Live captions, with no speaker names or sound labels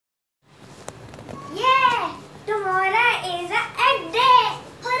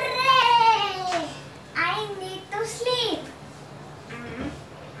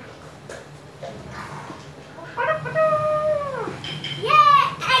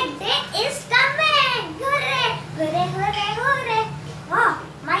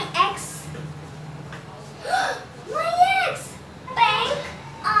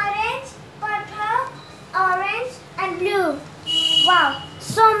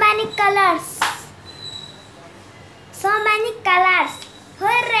many colors. So many colors.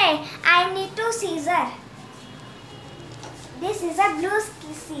 Hooray! I need two scissors. This is a blue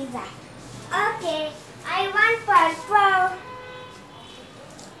scissor. Okay, I want purple.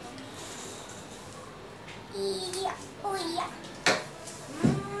 Yeah, oh yeah.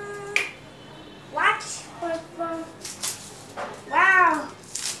 What? Purple. Wow.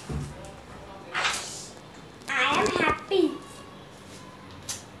 I am happy.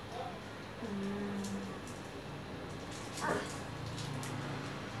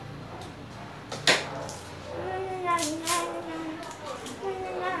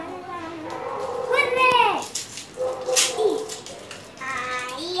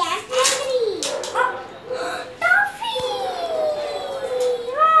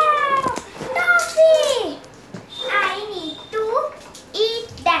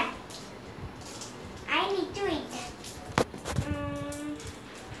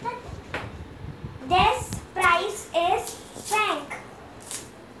 This price is pink.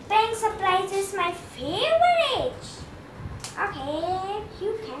 Pink surprise is my favorite. Okay,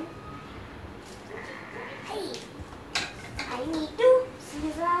 you can. Hey, I need to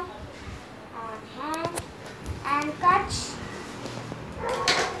scissors on hand and cut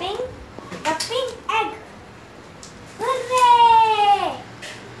the pink egg. Hooray!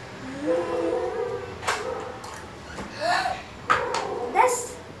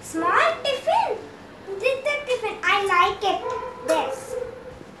 This small tiffin. I like it. This.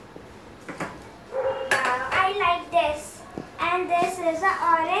 I like this. And this is an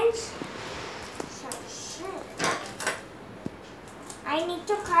orange. I need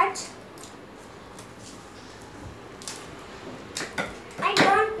to cut. I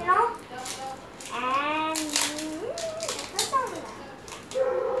don't know. And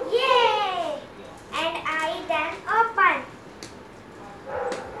yay! And I then open.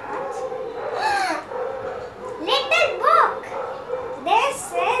 Little book. This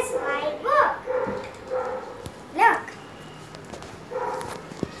is my book. Look.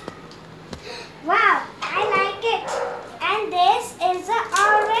 Wow, I like it. And this is an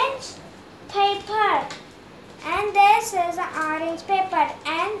orange paper. And this is an orange paper.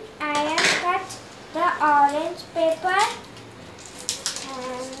 And I have cut the orange paper.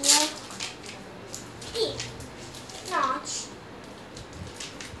 And notch.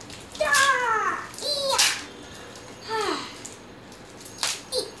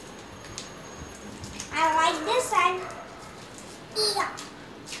 I like this and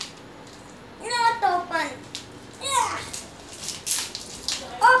not open.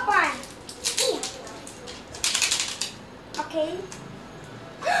 Open. Okay.